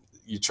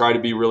you try to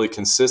be really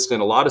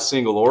consistent. A lot of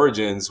single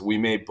origins we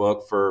may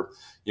book for,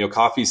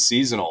 coffee's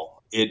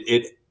seasonal.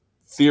 It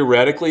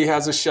theoretically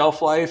has a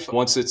shelf life.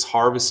 Once it's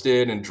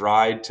harvested and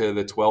dried to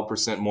the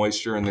 12%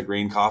 moisture in the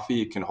green coffee,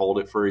 you can hold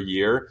it for a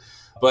year.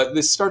 But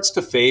this starts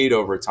to fade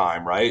over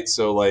time, right?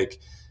 So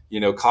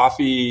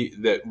coffee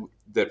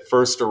that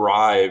first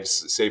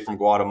arrives, say from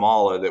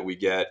Guatemala, that we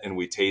get and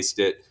we taste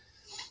it,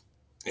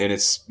 and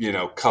it's,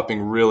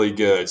 cupping really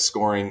good,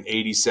 scoring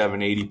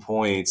 87, 80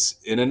 points.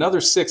 In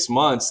another 6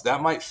 months,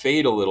 that might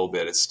fade a little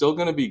bit. It's still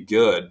going to be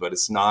good, but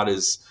it's not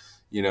as,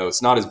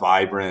 it's not as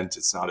vibrant.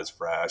 It's not as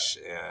fresh.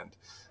 And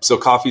so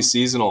coffee's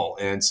seasonal.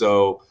 And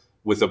so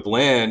with a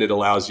blend, it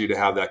allows you to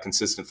have that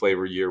consistent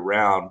flavor year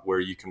round, where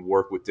you can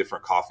work with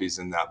different coffees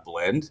in that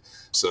blend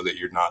so that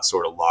you're not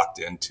sort of locked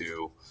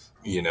into,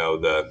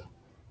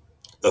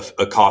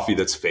 a coffee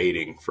that's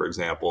fading, for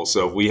example.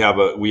 So if we have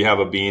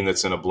a bean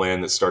that's in a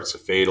blend that starts to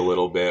fade a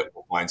little bit,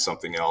 we'll find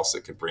something else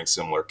that can bring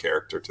similar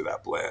character to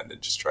that blend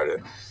and just try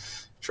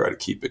to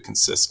keep it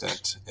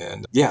consistent.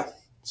 And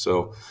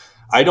so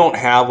I don't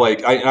have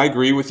I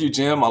agree with you,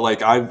 Jim.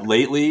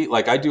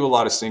 I do a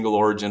lot of single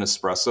origin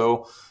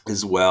espresso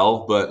as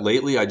well, but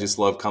lately I just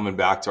love coming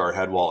back to our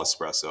Headwall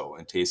espresso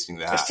and tasting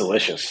that. That's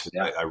delicious.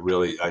 Yeah.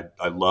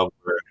 I love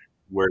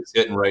where it's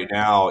hitting right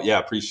now. Yeah,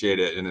 appreciate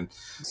it. And then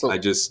so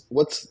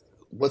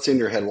what's in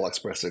your Headwall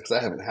espresso? Because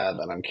I haven't had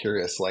that. I'm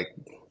curious,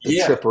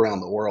 the trip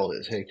around the world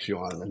it takes you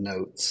on, the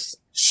notes.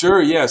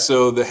 Sure. Yeah.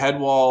 So the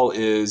Headwall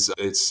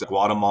it's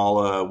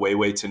Guatemala,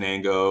 Huehue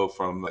Tenango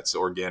it's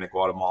organic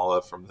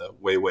Guatemala from the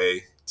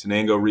Huehue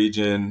Tenango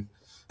region,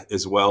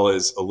 as well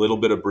as a little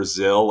bit of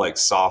Brazil, like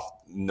soft,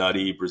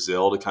 nutty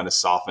Brazil to kind of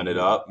soften it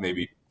up,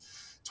 maybe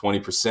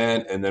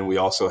 20%. And then we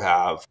also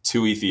have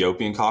 2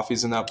 Ethiopian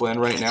coffees in that blend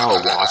right now,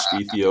 a washed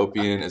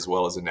Ethiopian as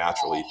well as a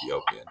natural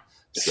Ethiopian.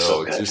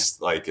 So it's just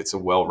it's a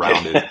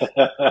well-rounded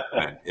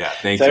blend. Yeah,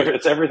 thank you.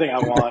 It's everything I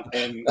want.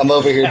 And I'm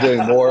over here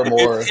doing more and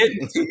more.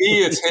 To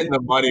me, it's hitting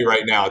the money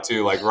right now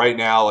too. Right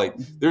now,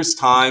 there's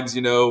times,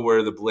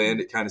 where the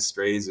blend, it kind of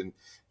strays, and,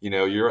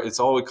 it's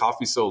always,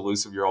 coffee's so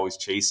elusive. You're always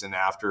chasing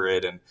after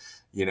it. And,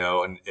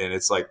 and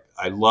it's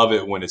I love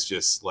it when it's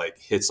just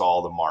hits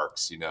all the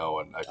marks, and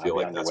I feel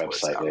like that's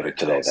what's on your website later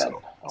today. Then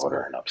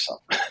ordering up some.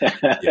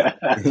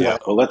 Yeah.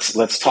 Well,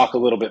 let's talk a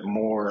little bit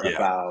more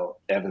about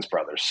Evans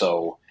Brothers.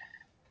 So,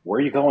 where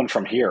are you going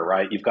from here,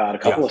 right? You've got a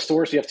couple of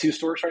stores. You have 2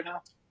 stores right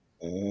now?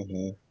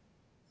 Mm-hmm.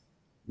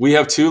 We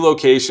have 2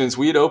 locations.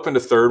 We had opened a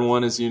third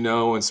one, as you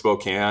know, in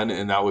Spokane,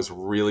 and that was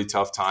really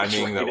tough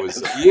timing. That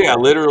was,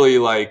 literally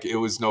it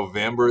was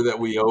November that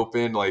we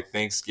opened,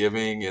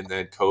 Thanksgiving, and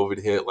then COVID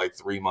hit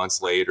 3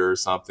 months later or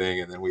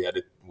something. And then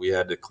we We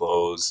had to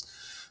close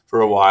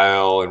for a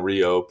while and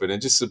reopen,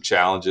 and just some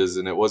challenges,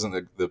 and it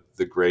wasn't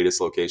the greatest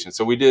location.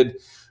 So we did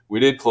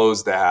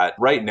close that.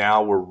 Right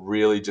now, we're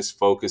really just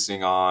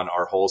focusing on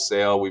our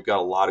wholesale. We've got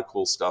a lot of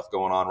cool stuff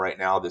going on right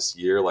now this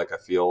year. Like, I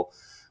feel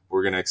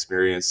we're going to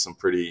experience some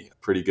pretty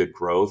good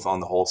growth on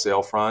the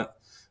wholesale front.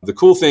 The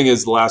cool thing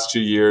is the last 2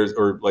 years,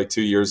 or like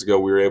 2 years ago,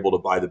 we were able to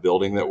buy the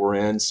building that we're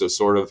in. So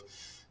sort of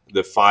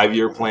the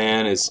 5-year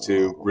plan is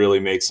to really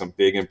make some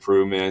big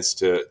improvements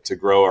to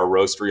grow our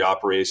roastery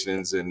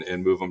operations and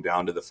move them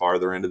down to the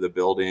farther end of the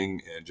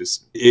building. And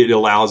just, it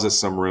allows us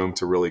some room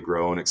to really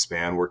grow and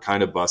expand. We're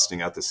kind of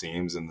busting at the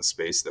seams in the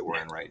space that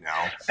we're in right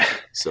now.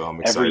 So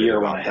I'm excited. Every year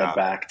about when I that. head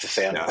back to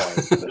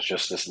Sandpoint, there's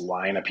just this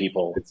line of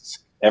people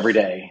every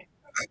day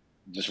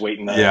just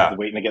waiting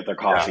to get their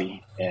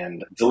coffee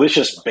and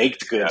delicious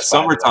baked goods. Yeah,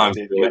 summertime.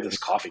 You have this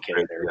coffee cake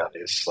there that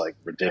is like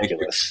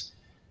ridiculous.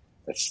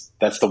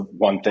 That's the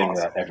one thing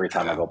that every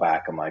time I go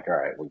back, I'm like, all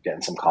right, we're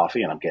getting some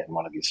coffee, and I'm getting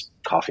one of these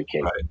coffee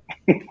cakes.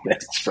 Right.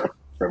 That's from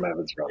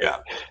Evans Brothers.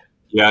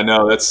 Yeah,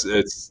 no,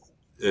 it's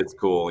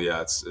cool. Yeah,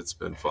 it's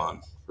been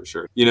fun for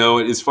sure. You know,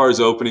 as far as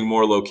opening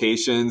more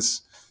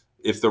locations,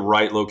 if the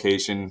right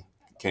location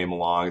came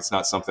along, it's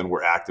not something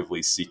we're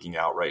actively seeking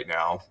out right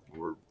now.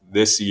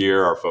 This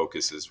year, our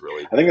focus is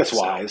really. I think that's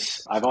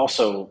wise. I've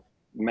also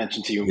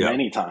mentioned to you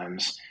many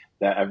times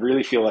that I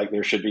really feel like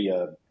there should be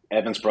a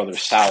Evans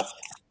Brothers South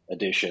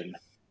edition,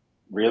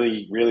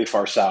 really, really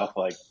far south,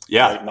 like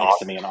right next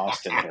to me in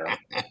Austin here.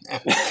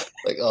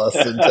 Like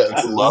Austin,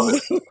 Texas. Love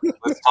it.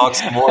 Let's talk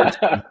some more.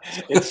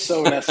 It's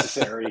so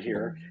necessary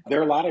here.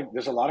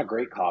 There's a lot of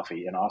great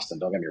coffee in Austin.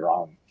 Don't get me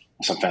wrong.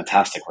 Some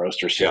fantastic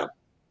roasters here.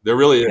 There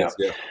really is.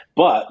 Yeah.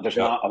 But there's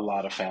not a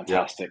lot of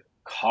fantastic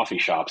coffee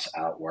shops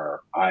out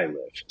where I live.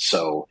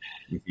 So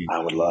I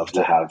would love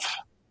to have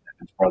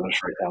Brothers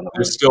right down the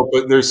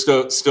road.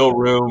 There's still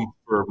room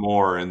for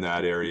more in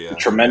that area.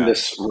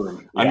 Tremendous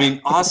room. Yeah. I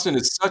mean, Austin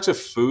is such a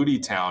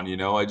foodie town, you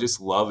know. I just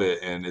love it,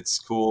 and it's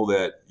cool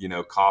that, you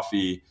know,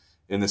 coffee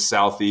in the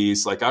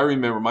Southeast. Like, I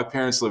remember my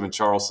parents live in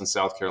Charleston,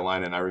 South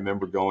Carolina, and I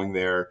remember going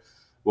there.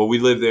 Well, we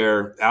lived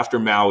there after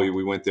Maui.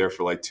 We went there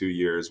for like 2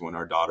 years when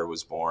our daughter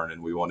was born,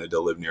 and we wanted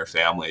to live near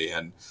family.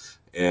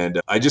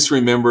 And I just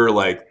remember,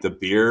 like, the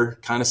beer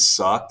kind of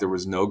sucked. There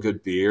was no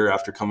good beer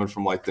after coming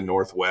from like the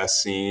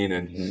Northwest scene,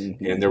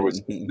 and there was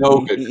no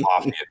good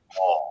coffee at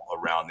all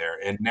around there.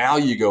 And now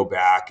you go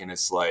back and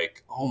it's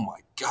like, oh my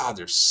God,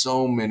 there's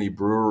so many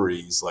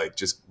breweries, like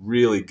just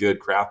really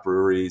good craft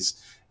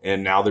breweries.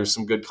 And now there's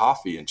some good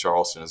coffee in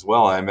Charleston as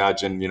well. I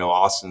imagine, you know,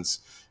 Austin's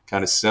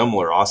kind of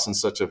similar.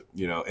 Austin's such a,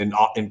 you know,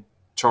 and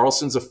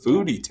Charleston's a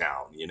foodie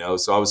town, you know,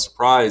 so I was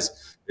surprised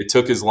it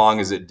took as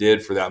long as it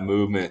did for that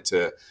movement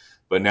to.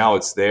 But now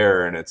it's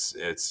there, and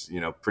it's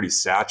you know, pretty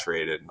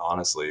saturated,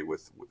 honestly,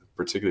 with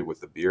particularly with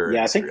the beer.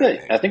 Yeah, I think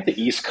the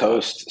East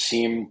Coast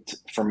seemed,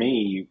 for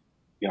me,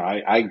 you know,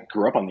 I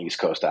grew up on the East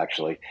Coast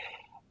actually.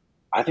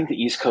 I think the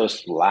East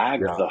Coast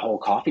lagged the whole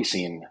coffee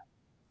scene,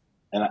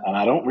 and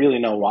I don't really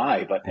know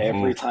why. But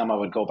every time I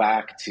would go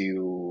back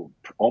to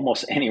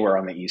almost anywhere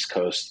on the East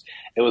Coast,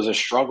 it was a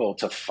struggle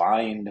to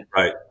find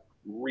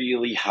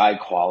really high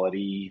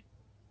quality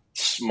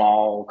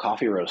small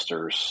coffee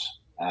roasters,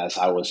 as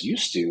I was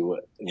used to,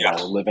 you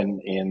know,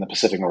 living in the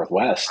Pacific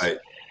Northwest. Right.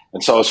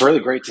 And so it's really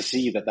great to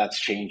see that that's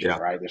changing,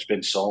 right? There's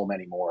been so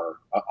many more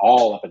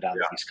all up and down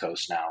the East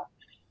Coast now.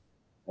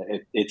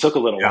 It took a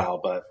little while,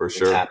 but it's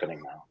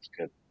happening now. It's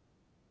good.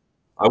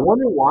 I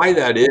wonder why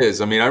that is.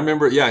 I mean, I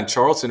remember, in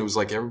Charleston, it was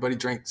like everybody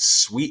drank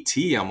sweet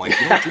tea. I'm like,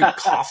 you don't drink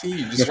coffee?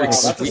 You just drink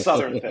sweet tea. That's a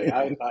Southern thing.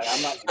 I'm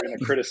not going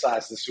to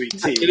criticize the sweet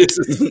tea.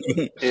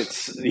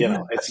 It's, you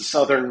know, it's a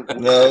Southern.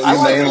 No, you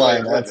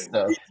mainline that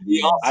stuff.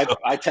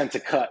 I tend to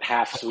cut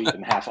half sweet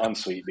and half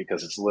unsweet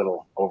because it's a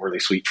little overly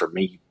sweet for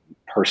me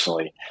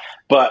personally.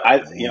 But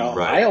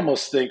I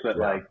almost think that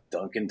like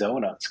Dunkin'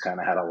 Donuts kind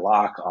of had a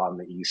lock on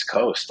the East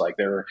Coast. Like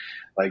they're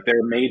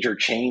major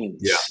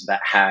chains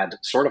that had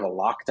sort of a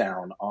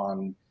lockdown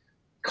on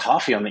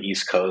coffee on the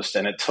East Coast,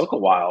 and it took a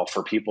while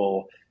for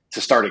people to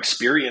start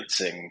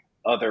experiencing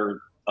other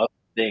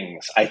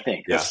things. I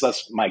think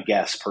that's my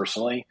guess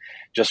personally,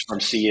 just from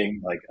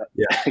seeing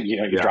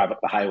you drive up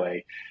the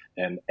highway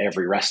and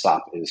every rest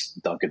stop is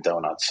Dunkin'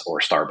 Donuts or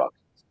Starbucks.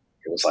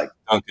 It was like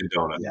Dunkin'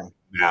 Donuts. Yeah.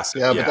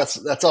 Massive. Yeah, but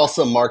that's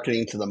also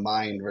marketing to the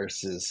mind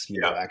versus you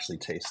know actually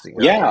tasting.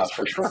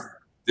 For sure.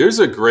 There's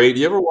a great.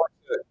 You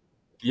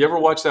ever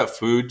watch that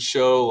food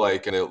show?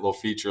 Like, and it'll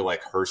feature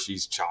like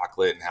Hershey's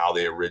chocolate and how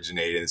they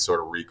originated and sort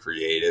of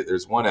recreate it.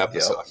 There's one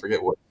episode, I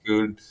forget what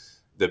food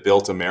that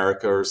built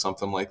America or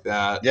something like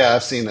that. Yeah,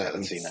 I've seen that.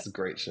 It's a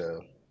great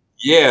show.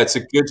 Yeah, it's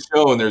a good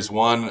show, and there's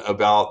one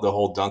about the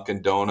whole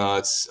Dunkin'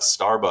 Donuts,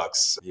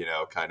 Starbucks, you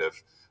know, kind of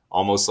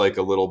almost like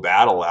a little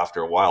battle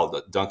after a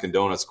while. Dunkin'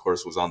 Donuts, of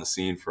course, was on the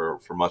scene for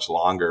much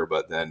longer,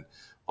 but then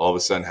all of a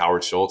sudden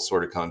Howard Schultz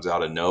sort of comes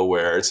out of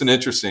nowhere. It's an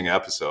interesting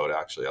episode,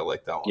 actually. I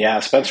like that one. Yeah,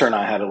 Spencer and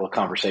I had a little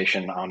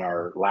conversation on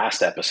our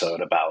last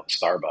episode about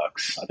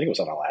Starbucks. I think it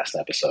was on our last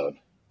episode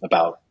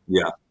about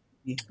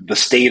the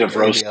state of Maybe,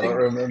 I roasting don't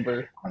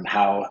remember. and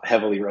how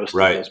heavily roasted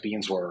Right. those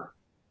beans were.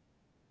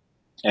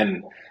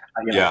 And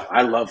Yeah.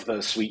 I love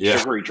the sweet Yeah.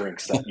 sugary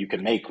drinks that you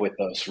can make with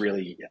those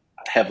really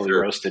heavily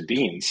Sure. roasted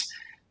beans.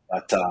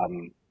 But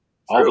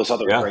all those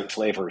other Yeah. great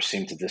flavors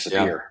seem to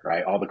disappear,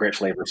 right? All the great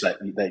flavors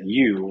that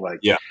you like.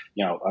 Yeah.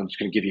 I'm just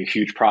going to give you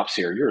huge props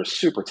here. You're a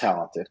super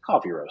talented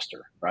coffee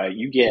roaster, right?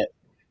 You get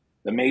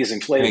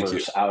amazing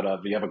flavors out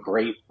of. You have a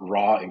great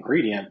raw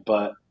ingredient,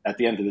 but at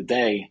the end of the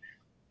day,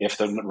 if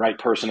the right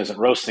person isn't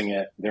roasting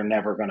it, they're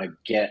never going to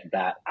get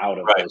that out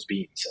of those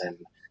beans. And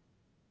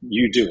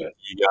you do it.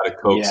 You got to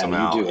coax them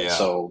out. You do it.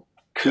 So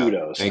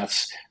kudos. Yeah.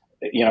 That's,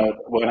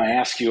 when I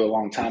asked you a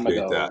long time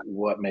Appreciate ago, that.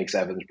 what makes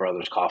Evans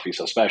Brothers Coffee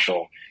so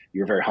special,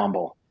 you're very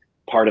humble.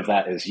 Part of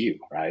that is you,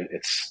 right?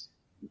 It's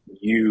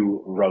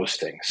you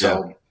roasting.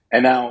 So,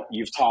 and now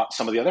you've taught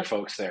some of the other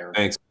folks there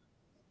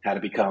how to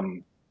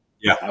become,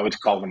 I would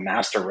call them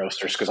master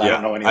roasters, because I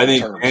don't know any of the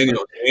terms. I think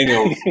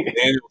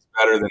Daniel's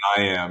better than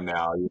I am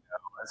now.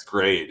 That's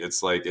great.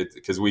 It's like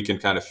because we can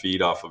kind of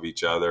feed off of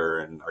each other.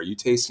 And are you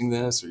tasting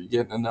this? Are you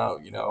getting a no?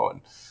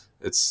 And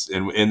it's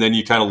and then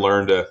you kind of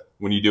learn to,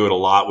 when you do it a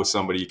lot with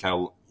somebody, you kind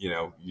of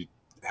you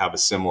have a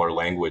similar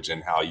language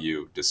in how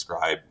you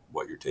describe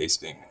what you're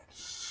tasting.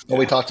 Well,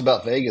 we talked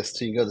about Vegas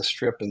too. You go to the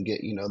Strip and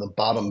get the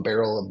bottom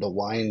barrel of the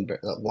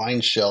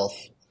wine shelf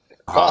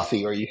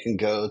coffee, or you can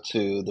go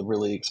to the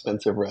really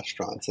expensive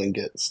restaurants and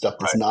get stuff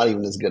that's not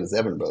even as good as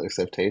Evans Brothers.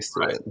 I've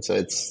tasted it, and so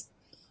it's.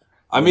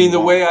 I mean, the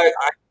way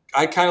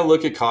I kind of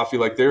look at coffee,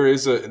 like there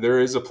is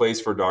a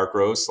place for dark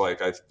roast,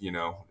 like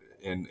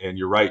and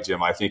you're right,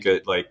 Jim. I think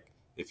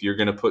if you're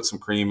going to put some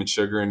cream and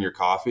sugar in your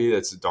coffee,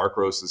 that's dark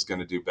roast is going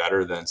to do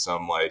better than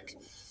some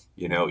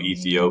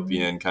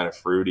Ethiopian kind of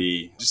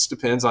fruity. It just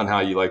depends on how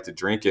you like to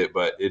drink it,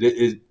 but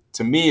it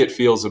to me it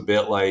feels a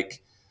bit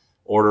like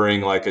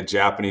ordering like a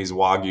Japanese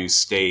Wagyu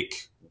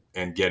steak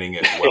and getting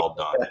it well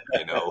done.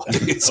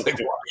 It's like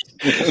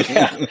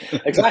yeah,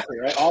 exactly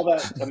right. All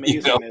that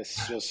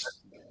amazingness just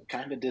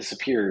kind of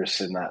disappears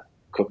in that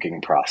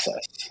cooking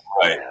process.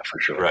 Right. Yeah, for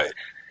sure. Right.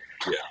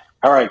 Yeah.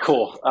 All right,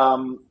 cool.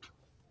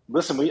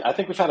 Listen, I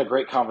think we've had a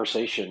great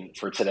conversation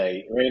for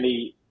today.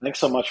 Randy, thanks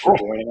so much for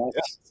joining us.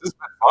 Yeah, this has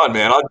been fun,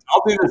 man.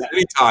 I'll do this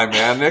anytime,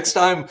 man. Next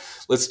time,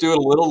 let's do it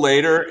a little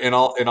later, and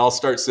I'll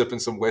start sipping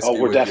some whiskey.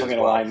 Oh, we're definitely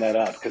going to line that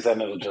up, because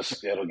then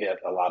it'll get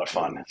a lot of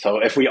fun. So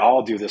if we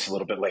all do this a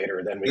little bit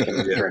later, then we can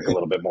drink a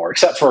little bit more.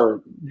 Except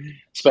for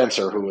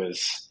Spencer, who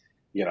is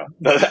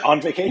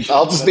on vacation.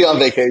 I'll just be on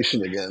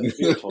vacation again.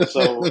 Beautiful.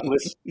 So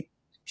listen.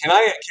 Can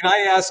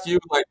I ask you,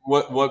 like,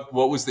 what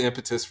was the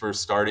impetus for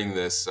starting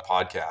this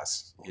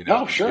podcast?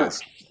 Oh, sure.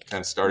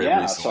 Kind of started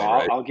recently, so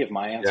right? I'll give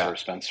my answer. Yeah.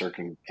 Spencer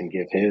can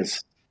give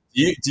his.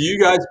 Do you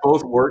guys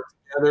both work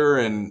together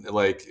and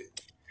like?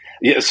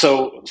 Yeah.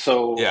 So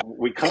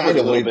we covered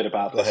a little bit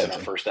about this in our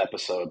first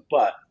episode,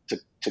 but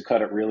to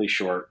cut it really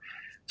short,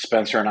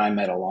 Spencer and I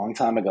met a long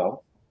time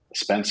ago.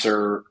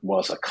 Spencer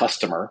was a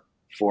customer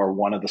for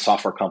one of the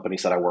software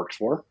companies that I worked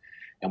for.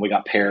 And we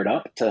got paired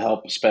up to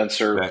help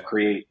Spencer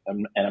create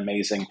an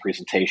amazing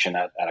presentation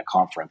at a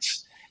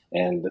conference.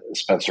 And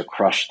Spencer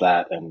crushed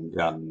that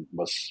and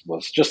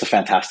was just a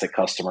fantastic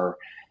customer.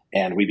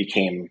 And we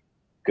became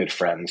good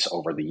friends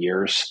over the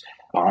years,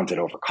 bonded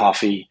over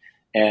coffee.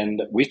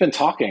 And we've been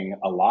talking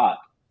a lot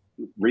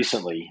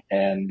recently.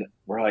 And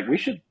we're like, we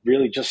should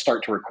really just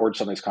start to record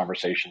some of these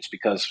conversations,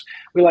 because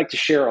we like to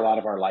share a lot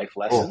of our life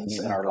lessons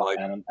and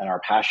our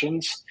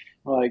passions.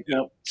 We're like,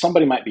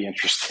 somebody might be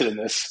interested in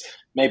this.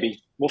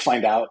 Maybe we'll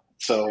find out.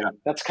 So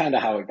that's kind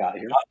of how it got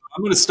here.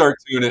 I'm going to start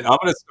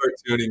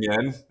tuning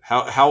in.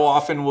 How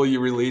often will you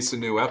release a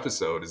new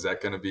episode? Is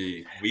that going to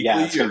be weekly?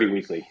 Yeah, it's going to be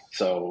weekly.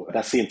 So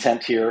that's the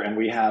intent here. And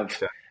we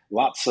have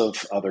lots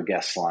of other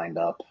guests lined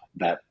up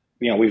that,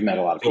 we've met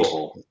a lot of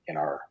people in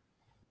our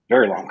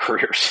very long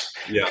careers.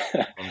 Yeah,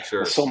 I'm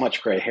sure. So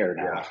much gray hair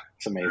now. Yeah.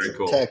 It's amazing.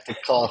 Cool. Tech to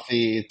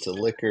coffee to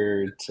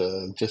liquor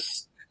to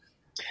just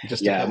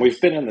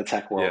we've been in the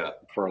tech world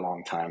for a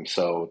long time.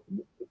 So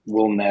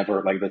we'll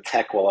never, the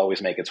tech will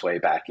always make its way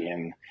back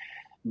in.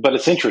 But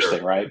it's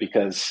interesting, right?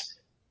 Because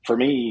for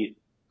me,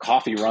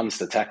 coffee runs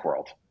the tech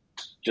world.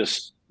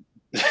 Just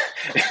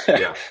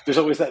there's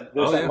always that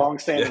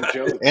long-standing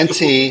joke. And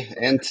tea.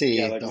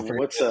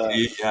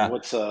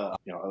 What's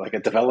like a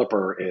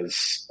developer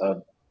is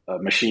a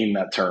machine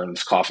that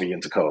turns coffee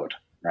into code,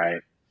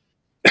 right?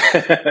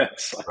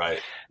 It's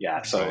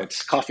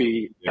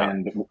coffee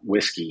and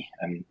whiskey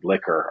and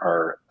liquor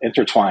are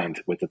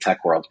intertwined with the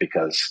tech world,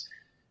 because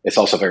it's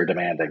also very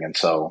demanding. And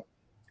so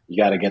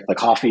you got to get the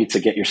coffee to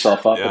get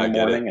yourself up in the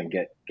morning and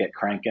get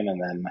cranking.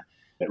 And then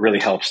it really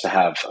helps to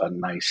have a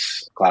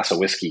nice glass of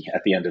whiskey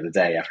at the end of the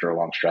day after a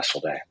long,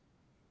 stressful day.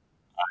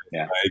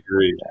 I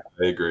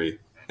agree.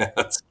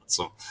 That's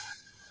awesome.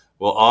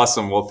 Well,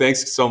 awesome. Well,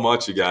 thanks so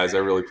much, you guys. I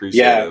really appreciate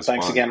it. Yeah,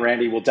 thanks again,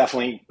 Randy. We'll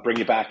definitely bring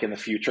you back in the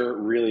future.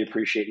 Really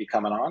appreciate you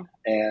coming on.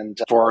 And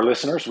for our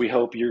listeners, we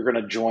hope you're going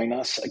to join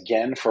us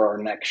again for our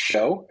next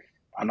show.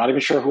 I'm not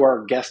even sure who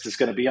our guest is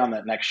going to be on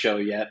that next show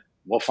yet.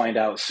 We'll find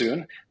out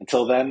soon.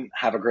 Until then,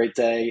 have a great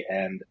day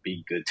and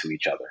be good to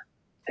each other.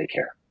 Take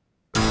care.